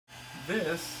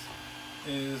this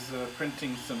is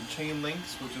printing some chain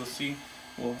links, which you'll see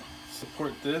will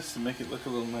support this and make it look a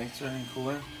little nicer and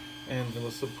cooler. And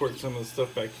it'll support some of the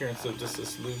stuff back here instead of just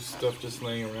this loose stuff just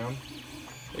laying around.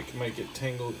 It might get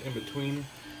tangled in between.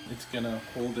 It's gonna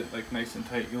hold it like nice and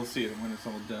tight. You'll see it when it's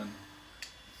all done.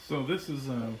 So this is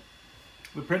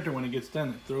the printer. When it gets done,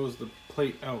 it throws the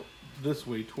plate out this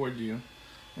way toward you.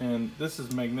 And this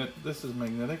is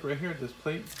magnetic right here, this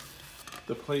plate.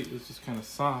 The plate is just kind of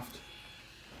soft.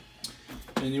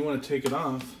 And you want to take it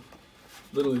off.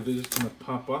 Literally, they're just gonna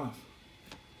pop off.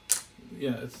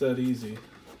 Yeah, it's that easy.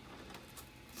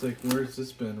 It's like, where's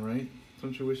this been, right?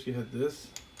 Don't you wish you had this?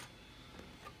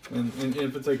 And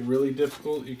if it's like really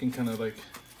difficult, you can kind of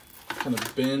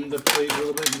bend the plate a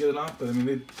little bit and get it off. But I mean,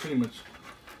 they pretty much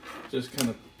just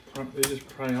just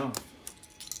pry off.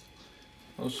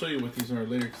 I'll show you what these are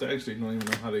later because I actually don't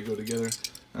even know how they go together.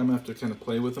 I'm gonna have to kind of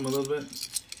play with them a little bit.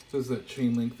 This is that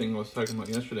chain link thing I was talking about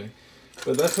yesterday.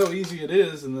 But that's how easy it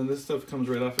is, and then this stuff comes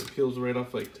right off. It peels right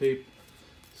off like tape.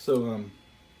 So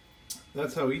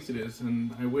that's how easy it is,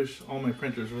 and I wish all my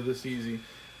printers were this easy.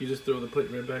 You just throw the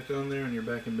plate right back on there and you're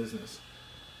back in business.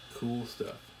 Cool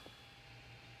stuff.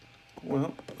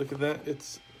 Well, look at that.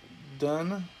 It's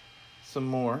done. Some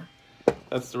more.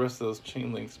 That's the rest of those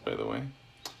chain links, by the way.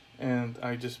 And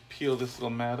I just peel this little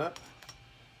mat up.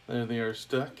 There they are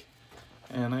stuck.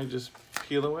 And I just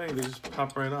peel away. They just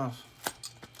pop right off.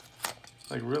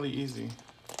 Like really easy.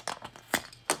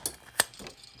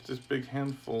 Just big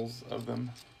handfuls of them.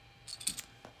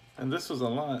 And this was a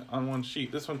lot on one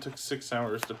sheet. This one took 6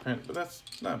 hours to print, but that's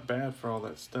not bad for all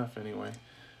that stuff anyway.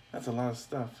 That's a lot of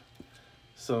stuff.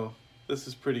 So this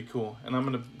is pretty cool. And I'm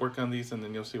gonna work on these and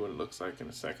then you'll see what it looks like in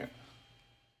a second.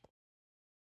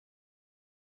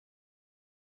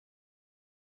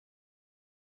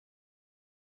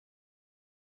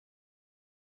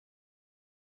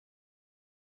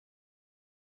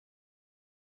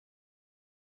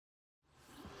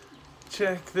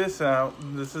 Check this out.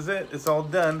 This is it. It's all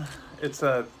done. It's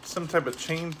some type of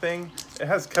chain thing. It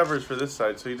has covers for this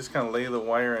side, so you just kind of lay the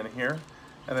wire in here,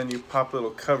 and then you pop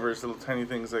little covers, little tiny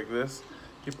things like this.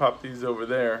 You pop these over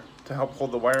there to help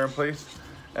hold the wire in place.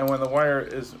 And when the wire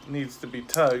needs to be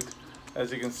tugged,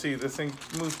 as you can see, this thing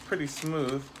moves pretty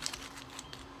smooth.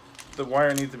 The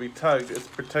wire needs to be tugged. It's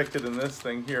protected in this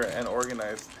thing here and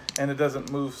organized, and it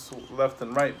doesn't move left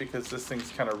and right because this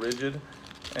thing's kind of rigid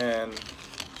and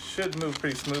should move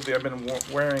pretty smoothly. I've been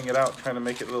wearing it out trying to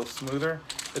make it a little smoother.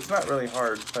 It's not really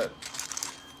hard, but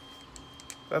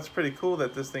that's pretty cool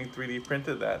that this thing 3D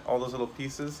printed that. All those little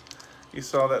pieces. You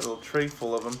saw that little tray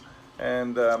full of them.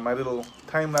 And my little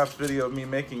time-lapse video of me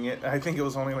making it, I think it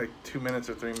was only like 2 minutes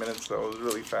or 3 minutes, so it was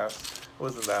really fast. It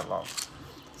wasn't that long.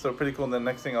 So pretty cool. And the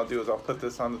next thing I'll do is I'll put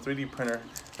this on the 3D printer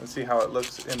and see how it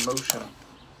looks in motion.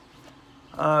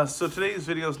 So today's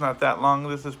video is not that long.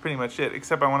 This is pretty much it,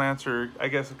 except I want to answer, I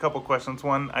guess, a couple questions.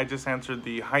 One, I just answered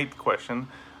the height question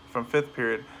from 5th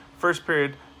period. 1st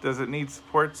period, does it need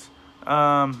supports?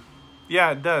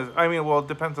 Yeah, it does. I mean, well, it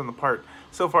depends on the part.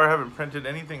 So far, I haven't printed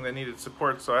anything that needed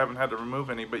supports, so I haven't had to remove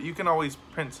any. But you can always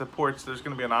print supports. There's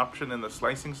going to be an option in the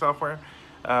slicing software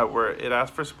where it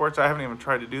asks for supports. I haven't even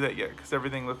tried to do that yet because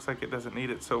everything looks like it doesn't need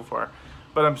it so far.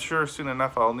 But I'm sure soon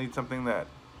enough I'll need something that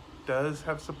does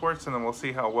have supports, and then we'll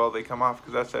see how well they come off,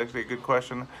 because that's actually a good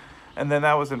question. And then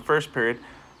that was in 1st period.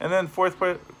 And then 4th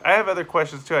period, I have other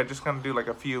questions too. I just kind of do like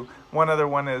a few. One other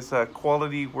one is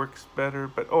quality works better,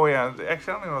 but oh yeah,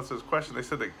 actually I don't even know if this is a question. They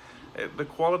said that the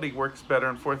quality works better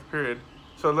in 4th period.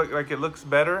 So it looks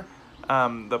better.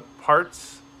 The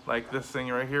parts, like this thing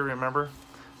right here, remember?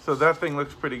 So that thing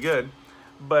looks pretty good,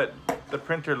 but the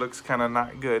printer looks kind of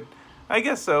not good. I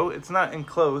guess so. It's not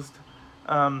enclosed.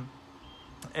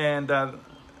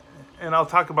 And I'll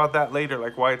talk about that later,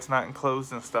 like why it's not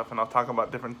enclosed and stuff, and I'll talk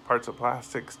about different parts of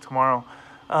plastics tomorrow.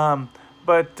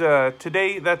 But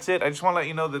today, that's it. I just want to let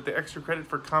you know that the extra credit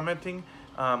for commenting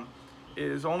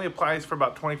only applies for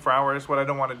about 24 hours. What I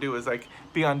don't want to do is like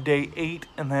be on day 8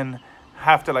 and then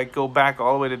have to like go back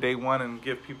all the way to day 1 and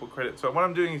give people credit. So what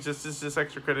I'm doing is just this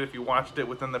extra credit if you watched it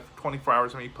within the 24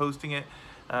 hours of me posting it.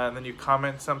 And then you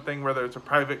comment something, whether it's a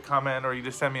private comment or you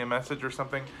just send me a message or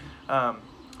something.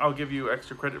 I'll give you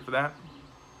extra credit for that.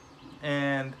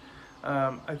 And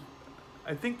I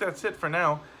think that's it for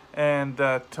now. And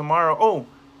tomorrow, oh,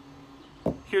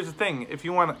 here's the thing. If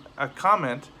you want a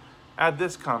comment, add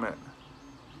this comment.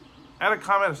 Add a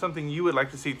comment of something you would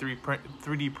like to see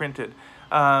 3D printed.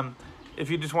 If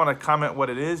you just want to comment what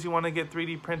it is you want to get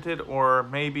 3D printed, or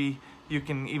maybe you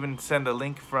can even send a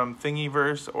link from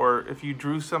Thingiverse, or if you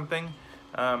drew something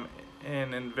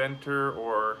in Inventor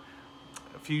or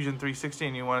Fusion 360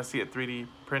 and you want to see it 3D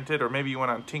printed, or maybe you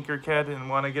went on Tinkercad and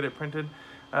want to get it printed,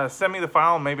 send me the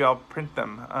file. Maybe I'll print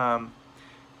them.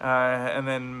 And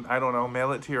then, I don't know,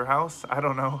 mail it to your house. I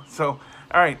don't know. So,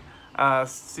 all right.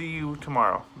 See you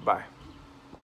tomorrow. Bye.